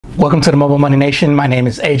Welcome to the Mobile Money Nation. My name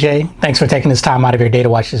is AJ. Thanks for taking this time out of your day to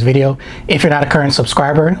watch this video. If you're not a current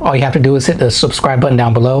subscriber, all you have to do is hit the subscribe button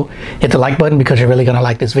down below, hit the like button because you're really going to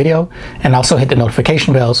like this video, and also hit the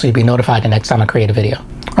notification bell so you'll be notified the next time I create a video.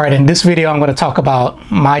 All right, in this video, I'm going to talk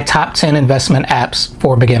about my top 10 investment apps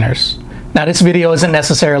for beginners. Now, this video isn't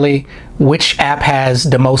necessarily which app has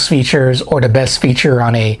the most features or the best feature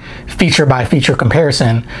on a feature by feature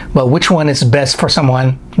comparison, but which one is best for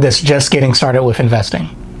someone that's just getting started with investing.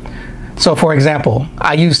 So for example,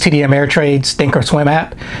 I use TD Ameritrade's ThinkOrSwim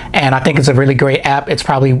app, and I think it's a really great app. It's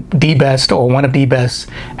probably the best or one of the best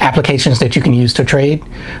applications that you can use to trade.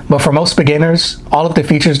 But for most beginners, all of the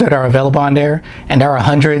features that are available on there, and there are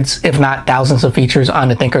hundreds, if not thousands of features on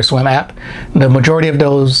the ThinkOrSwim app, the majority of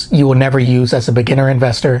those you will never use as a beginner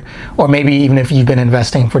investor, or maybe even if you've been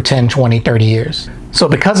investing for 10, 20, 30 years. So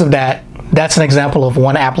because of that, that's an example of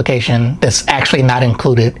one application that's actually not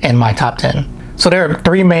included in my top 10. So there are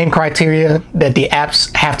three main criteria that the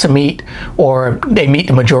apps have to meet, or they meet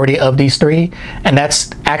the majority of these three, and that's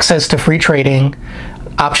access to free trading,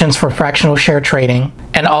 options for fractional share trading,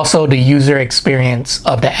 and also the user experience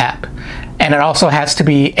of the app. And it also has to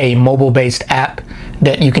be a mobile-based app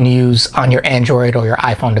that you can use on your Android or your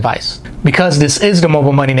iPhone device. Because this is the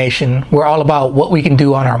Mobile Money Nation, we're all about what we can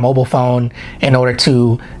do on our mobile phone in order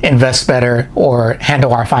to invest better or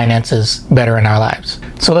handle our finances better in our lives.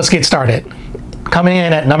 So let's get started. Coming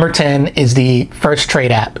in at number 10 is the First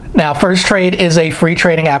Trade app. Now, First Trade is a free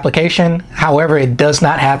trading application. However, it does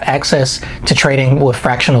not have access to trading with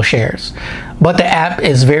fractional shares. But the app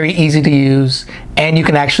is very easy to use, and you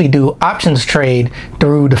can actually do options trade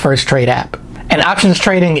through the First Trade app. And options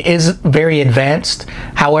trading is very advanced.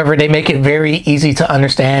 However, they make it very easy to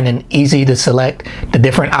understand and easy to select the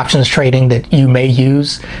different options trading that you may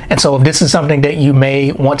use. And so if this is something that you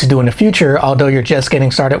may want to do in the future, although you're just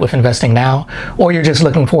getting started with investing now, or you're just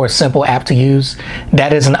looking for a simple app to use,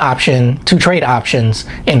 that is an option to trade options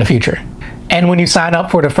in the future. And when you sign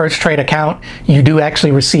up for the First Trade account, you do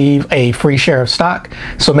actually receive a free share of stock.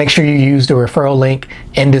 So make sure you use the referral link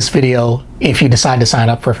in this video if you decide to sign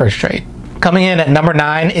up for First Trade. Coming in at number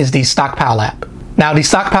 9 is the Stockpile app. Now, the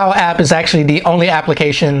Stockpile app is actually the only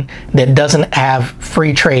application that doesn't have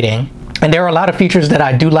free trading. And there are a lot of features that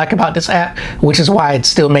I do like about this app, which is why it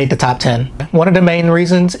still made the top 10. One of the main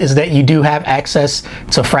reasons is that you do have access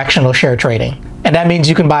to fractional share trading. And that means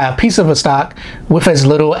you can buy a piece of a stock with as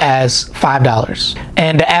little as $5.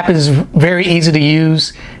 And the app is very easy to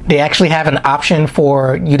use. They actually have an option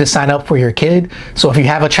for you to sign up for your kid. So if you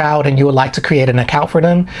have a child and you would like to create an account for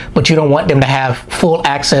them, but you don't want them to have full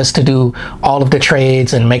access to do all of the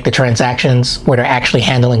trades and make the transactions where they're actually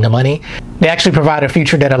handling the money, they actually provide a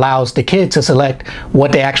feature that allows the kid to select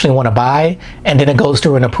what they actually want to buy, and then it goes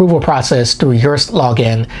through an approval process through your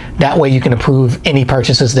login. That way you can approve any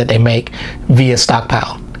purchases that they make via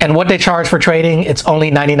Stockpile. And what they charge for trading, it's only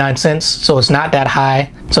 99 cents, so it's not that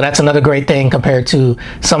high. So that's another great thing compared to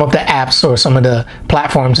some of the apps or some of the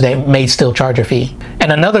platforms that may still charge a fee.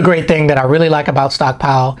 And another great thing that I really like about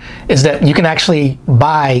Stockpile is that you can actually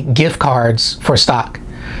buy gift cards for stock.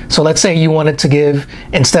 So let's say you wanted to give,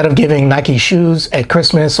 instead of giving Nike shoes at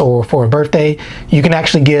Christmas or for a birthday, you can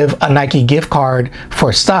actually give a Nike gift card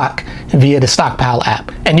for stock via the Stockpile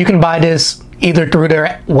app. And you can buy this either through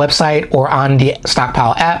their website or on the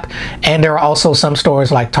Stockpile app. And there are also some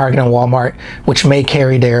stores like Target and Walmart which may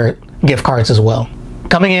carry their gift cards as well.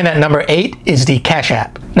 Coming in at number 8 is the Cash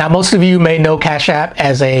App. Now, most of you may know Cash App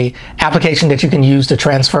as an application that you can use to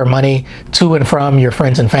transfer money to and from your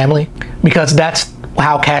friends and family, because that's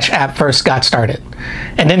how Cash App first got started.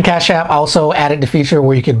 And then Cash App also added the feature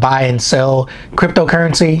where you could buy and sell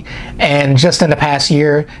cryptocurrency. And just in the past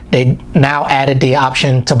year, they now added the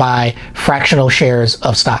option to buy fractional shares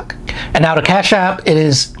of stock. And now the Cash App, it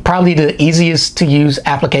is probably the easiest to use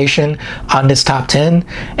application on this top 10.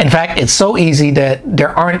 In fact, it's so easy that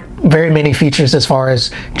there aren't very many features as far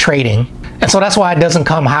as trading. And so that's why it doesn't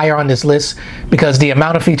come higher on this list, because the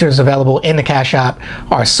amount of features available in the Cash App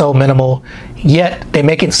are so minimal, yet they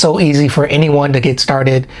make it so easy for anyone to get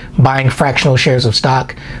started buying fractional shares of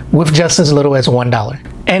stock with just as little as $1.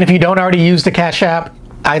 And if you don't already use the Cash App,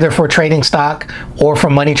 either for trading stock or for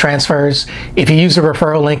money transfers, if you use the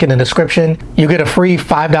referral link in the description, you get a free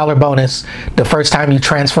 $5 bonus the first time you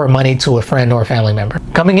transfer money to a friend or a family member.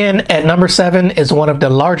 Coming in at number 7 is one of the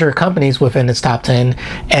larger companies within its top 10,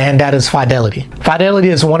 and that is Fidelity. Fidelity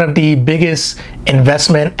is one of the biggest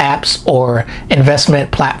investment apps or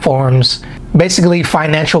investment platforms basically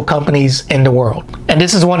financial companies in the world. And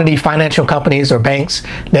this is one of the financial companies or banks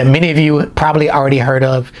that many of you probably already heard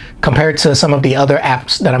of compared to some of the other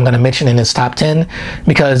apps that I'm going to mention in this top 10,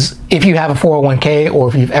 because if you have a 401k or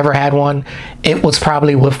if you've ever had one, it was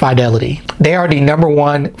probably with Fidelity. They are the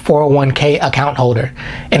 #1 401k account holder.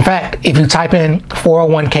 In fact, if you type in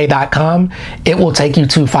 401k.com, it will take you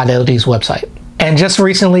to Fidelity's website. And just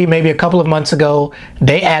recently, maybe a couple of months ago,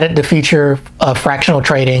 they added the feature of fractional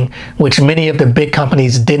trading, which many of the big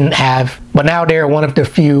companies didn't have. But now they're one of the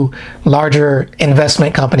few larger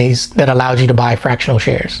investment companies that allows you to buy fractional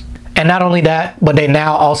shares. And not only that, but they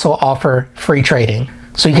now also offer free trading.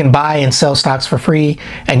 So you can buy and sell stocks for free,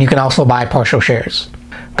 and you can also buy partial shares.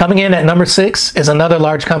 Coming in at number 6 is another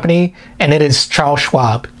large company, and it is Charles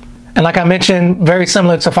Schwab. And like I mentioned, very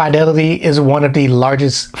similar to Fidelity, is one of the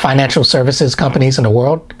largest financial services companies in the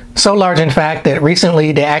world. So large, in fact, that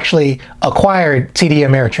recently they actually acquired TD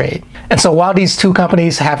Ameritrade. And so while these two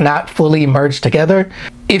companies have not fully merged together,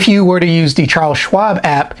 if you were to use the Charles Schwab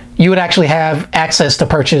app, you would actually have access to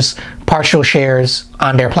purchase partial shares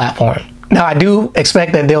on their platform. Now, I do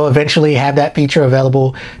expect that they'll eventually have that feature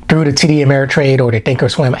available through the TD Ameritrade or the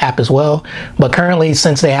ThinkOrSwim app as well. But currently,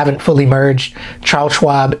 since they haven't fully merged, Charles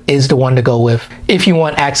Schwab is the one to go with if you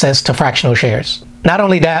want access to fractional shares. Not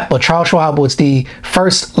only that, but Charles Schwab was the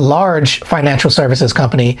first large financial services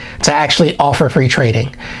company to actually offer free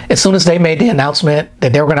trading. As soon as they made the announcement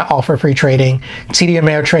that they were going to offer free trading, TD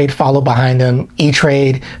Ameritrade followed behind them,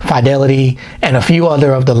 E-Trade, Fidelity, and a few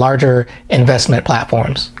other of the larger investment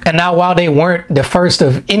platforms. And now, while they weren't the first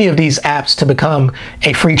of any of these apps to become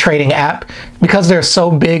a free trading app, because they're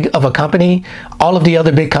so big of a company, all of the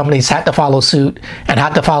other big companies had to follow suit and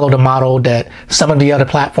had to follow the model that some of the other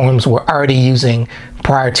platforms were already using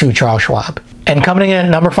prior to Charles Schwab. And coming in at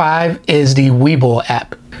number 5 is the Webull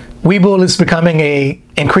app. Webull is becoming a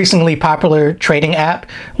increasingly popular trading app.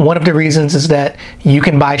 One of the reasons is that you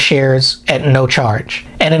can buy shares at no charge.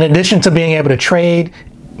 And in addition to being able to trade,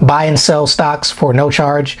 buy and sell stocks for no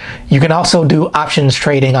charge, you can also do options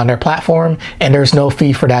trading on their platform, and there's no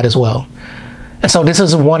fee for that as well. And so this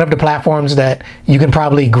is one of the platforms that you can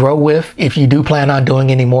probably grow with if you do plan on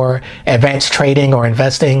doing any more advanced trading or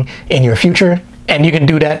investing in your future. And you can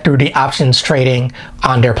do that through the options trading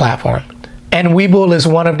on their platform. And Webull is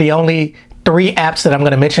one of the only 3 apps that I'm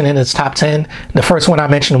going to mention in its top 10. The first one I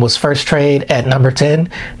mentioned was First Trade at number 10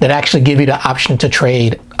 that actually give you the option to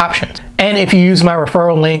trade options. And if you use my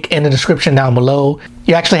referral link in the description down below,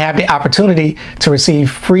 you actually have the opportunity to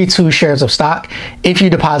receive free 2 shares of stock if you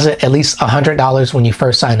deposit at least $100 when you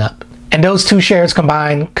first sign up. And those 2 shares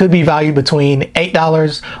combined could be valued between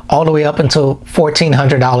 $8 all the way up until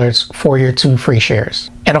 $1,400 for your 2 free shares.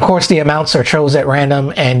 And of course, the amounts are chosen at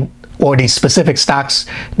random, or the specific stocks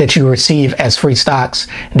that you receive as free stocks,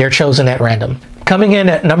 they're chosen at random. Coming in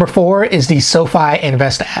at number 4 is the SoFi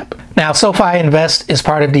Invest app. Now, SoFi Invest is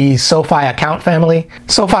part of the SoFi account family.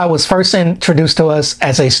 SoFi was first introduced to us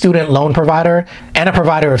as a student loan provider and a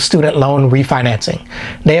provider of student loan refinancing.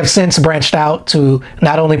 They have since branched out to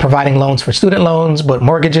not only providing loans for student loans, but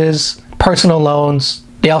mortgages, personal loans.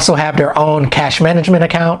 They also have their own cash management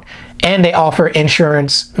account, and they offer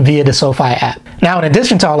insurance via the SoFi app. Now, in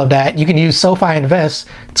addition to all of that, you can use SoFi Invest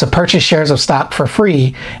to purchase shares of stock for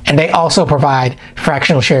free, and they also provide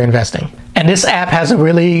fractional share investing. And this app has a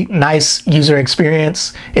really nice user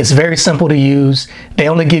experience. It's very simple to use. They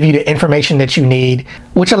only give you the information that you need,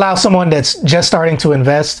 which allows someone that's just starting to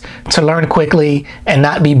invest to learn quickly and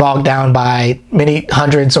not be bogged down by many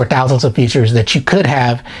hundreds or thousands of features that you could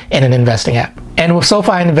have in an investing app. And with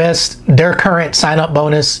SoFi Invest, their current sign-up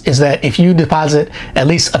bonus is that if you deposit at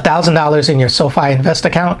least $1,000 in your SoFi Invest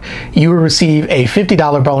account, you will receive a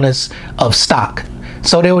 $50 bonus of stock.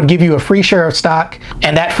 So they would give you a free share of stock,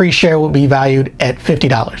 and that free share would be valued at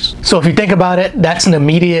 $50. So if you think about it, that's an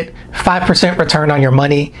immediate 5% return on your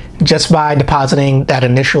money just by depositing that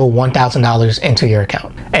initial $1,000 into your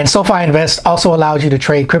account. And SoFi Invest also allows you to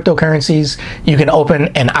trade cryptocurrencies. You can open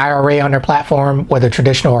an IRA on their platform, whether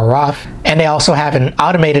traditional or Roth, and they also have an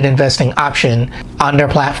automated investing option on their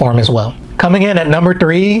platform as well. Coming in at number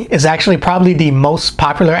 3 is actually probably the most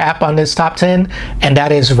popular app on this top 10, and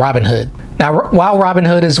that is Robinhood. Now, while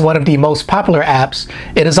Robinhood is one of the most popular apps,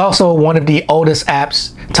 it is also one of the oldest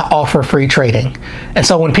apps to offer free trading. And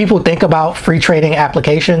so when people think about free trading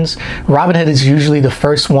applications, Robinhood is usually the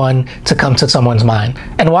first one to come to someone's mind.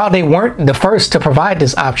 And while they weren't the first to provide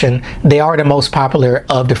this option, they are the most popular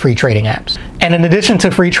of the free trading apps. And in addition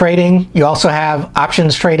to free trading, you also have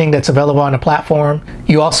options trading that's available on the platform.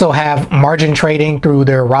 You also have margin trading through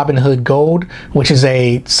their Robinhood Gold, which is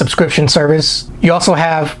a subscription service. You also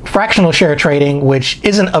have fractional share trading, which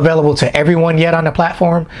isn't available to everyone yet on the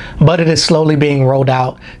platform, but it is slowly being rolled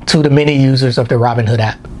out to the many users of the Robinhood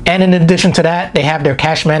app. And in addition to that, they have their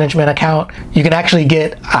cash management account. You can actually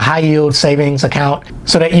get a high yield savings account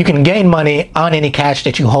so that you can gain money on any cash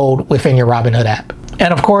that you hold within your Robinhood app.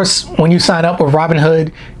 And of course, when you sign up with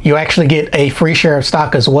Robinhood, you actually get a free share of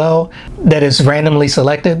stock as well that is randomly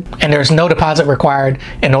selected, and there's no deposit required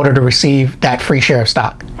in order to receive that free share of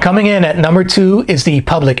stock. Coming in at number 2 is the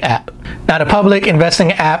Public app. Now, the Public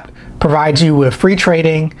investing app provides you with free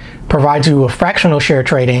trading, provides you with fractional share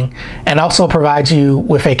trading, and also provides you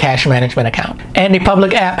with a cash management account. And the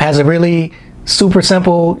Public app has a really super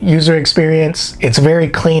simple user experience. It's a very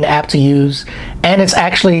clean app to use, and it's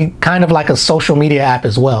actually kind of like a social media app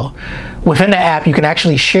as well. Within the app, you can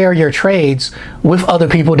actually share your trades with other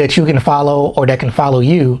people that you can follow or that can follow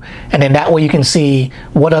you, and then that way you can see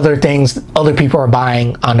what other things other people are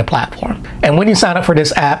buying on the platform. And when you sign up for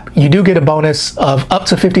this app, you do get a bonus of up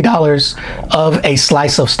to $50 of a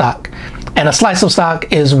slice of stock. And a slice of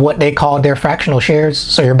stock is what they call their fractional shares,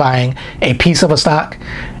 so you're buying a piece of a stock,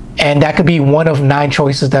 and that could be one of 9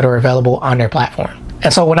 choices that are available on their platform.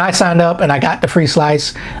 And so when I signed up and I got the free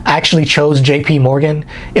slice, I actually chose JP Morgan.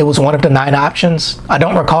 It was one of the 9 options. I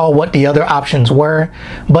don't recall what the other options were,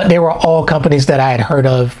 but they were all companies that I had heard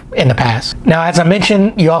of in the past. Now, as I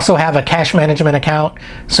mentioned, you also have a cash management account,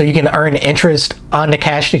 so you can earn interest on the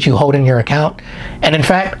cash that you hold in your account. And in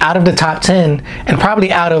fact, out of the top 10, and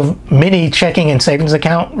probably out of many checking and savings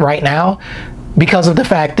account right now, because of the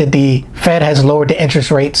fact that the Fed has lowered the interest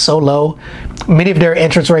rate so low, many of their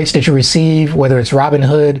interest rates that you receive, whether it's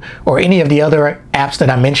Robinhood or any of the other apps that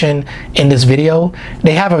I mentioned in this video,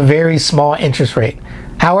 they have a very small interest rate.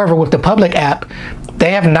 However, with the Public app,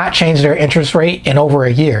 they have not changed their interest rate in over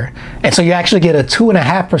a year. And so you actually get a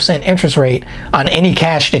 2.5% interest rate on any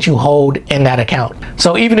cash that you hold in that account.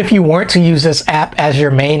 So even if you weren't to use this app as your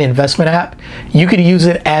main investment app, you could use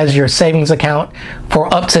it as your savings account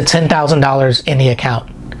for up to $10,000 in the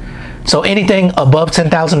account. So anything above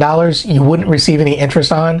 $10,000, you wouldn't receive any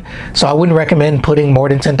interest on. So I wouldn't recommend putting more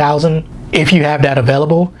than $10,000 if you have that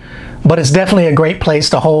available. But it's definitely a great place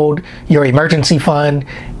to hold your emergency fund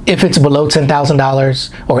if it's below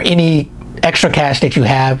 $10,000 or any extra cash that you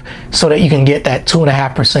have, so that you can get that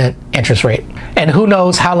 2.5% interest rate. And who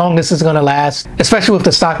knows how long this is going to last, especially with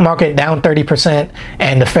the stock market down 30%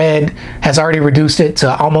 and the Fed has already reduced it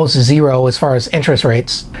to almost 0 as far as interest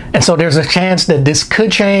rates. And so there's a chance that this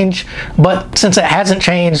could change, but since it hasn't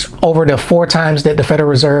changed over the 4 times that the Federal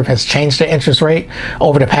Reserve has changed the interest rate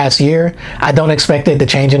over the past year, I don't expect it to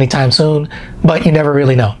change anytime soon, but you never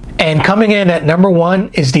really know. And coming in at number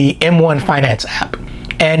 1 is the M1 Finance app.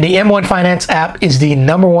 And the M1 Finance app is the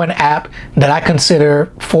number 1 app that I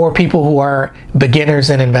consider for people who are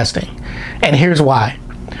beginners in investing. And here's why.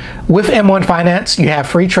 With M1 Finance, you have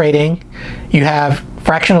free trading, you have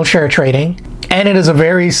fractional share trading, and it is a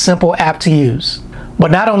very simple app to use.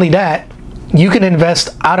 But not only that, you can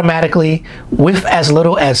invest automatically with as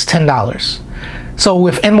little as $10. So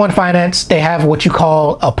with M1 Finance, they have what you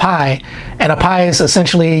call a pie, and a pie is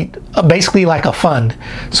essentially basically like a fund.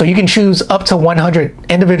 So you can choose up to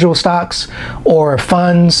 100 individual stocks or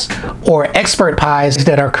funds or expert pies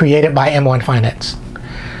that are created by M1 Finance.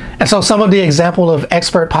 And so some of the example of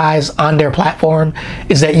expert pies on their platform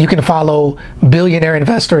is that you can follow billionaire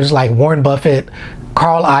investors like Warren Buffett,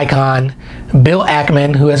 Carl Icahn, Bill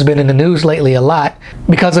Ackman, who has been in the news lately a lot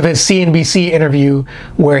because of his CNBC interview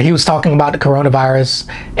where he was talking about the coronavirus,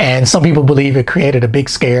 and some people believe it created a big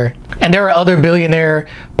scare. And there are other billionaire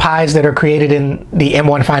pies that are created in the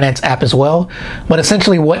M1 Finance app as well. But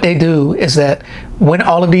essentially what they do is that when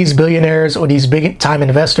all of these billionaires or these big time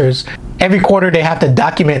investors, every quarter they have to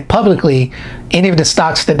document publicly any of the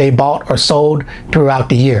stocks that they bought or sold throughout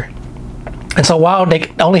the year. And so while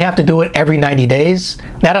they only have to do it every 90 days,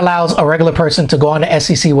 that allows a regular person to go on the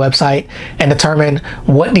SEC website and determine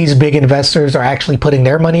what these big investors are actually putting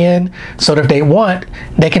their money in, so that if they want,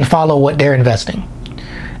 they can follow what they're investing.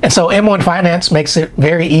 And so M1 Finance makes it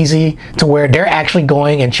very easy to where they're actually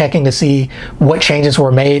going and checking to see what changes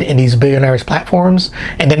were made in these billionaires' platforms,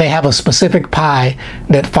 and then they have a specific pie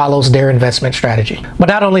that follows their investment strategy. But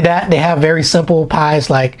not only that, they have very simple pies,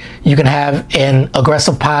 like you can have an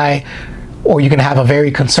aggressive pie, or you can have a very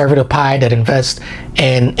conservative pie that invests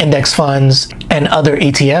in index funds and other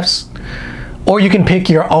ETFs. Or you can pick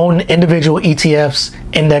your own individual ETFs,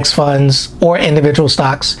 index funds, or individual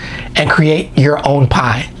stocks and create your own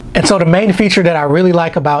pie. And so the main feature that I really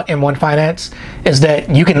like about M1 Finance is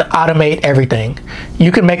that you can automate everything.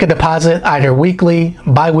 You can make a deposit either weekly,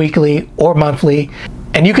 bi-weekly, or monthly,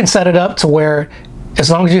 and you can set it up to where as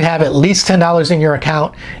long as you have at least $10 in your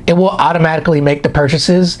account, it will automatically make the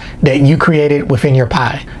purchases that you created within your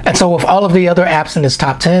pie. And so with all of the other apps in this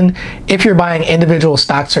top 10, if you're buying individual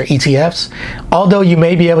stocks or ETFs, although you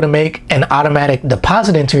may be able to make an automatic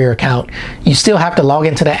deposit into your account, you still have to log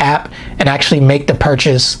into the app and actually make the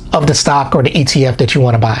purchase of the stock or the ETF that you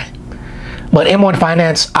want to buy. But M1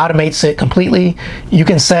 Finance automates it completely. You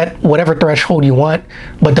can set whatever threshold you want,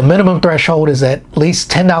 but the minimum threshold is at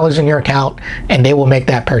least $10 in your account and they will make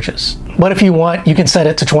that purchase. But if you want, you can set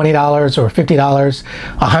it to $20 or $50,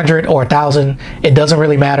 $100 or $1,000. It doesn't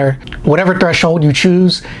really matter. Whatever threshold you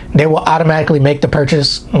choose, they will automatically make the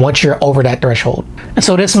purchase once you're over that threshold. And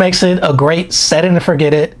so this makes it a great set it and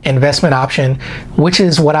forget it investment option, which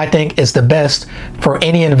is what I think is the best for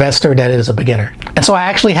any investor that is a beginner. And so I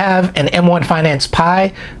actually have an M1 Finance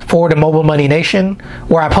pie for the Mobile Money Nation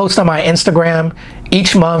where I post on my Instagram.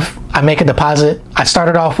 Each month I make a deposit. I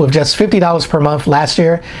started off with just $50 per month last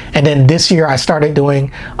year, and then this year I started doing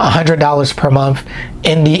 $100 per month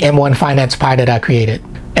in the M1 Finance pie that I created.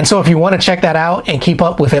 And so if you want to check that out and keep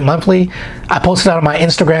up with it monthly, I post it on my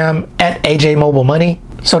Instagram at AJ Mobile Money.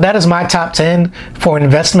 So that is my top 10 for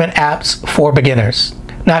investment apps for beginners.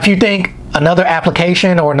 Now, if you think another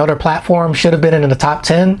application or another platform should have been in the top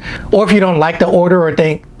 10, or if you don't like the order or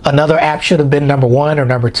think another app should have been number 1 or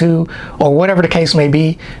number 2, or whatever the case may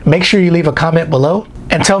be, make sure you leave a comment below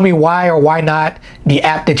and tell me why or why not the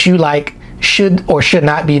app that you like should or should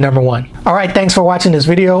not be number 1. All right, thanks for watching this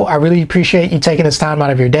video. I really appreciate you taking this time out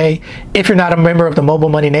of your day. If you're not a member of the Mobile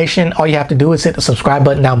Money Nation, all you have to do is hit the subscribe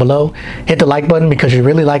button down below, hit the like button because you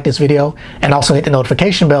really like this video, and also hit the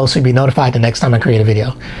notification bell so you'll be notified the next time I create a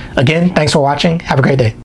video. Again, thanks for watching. Have a great day.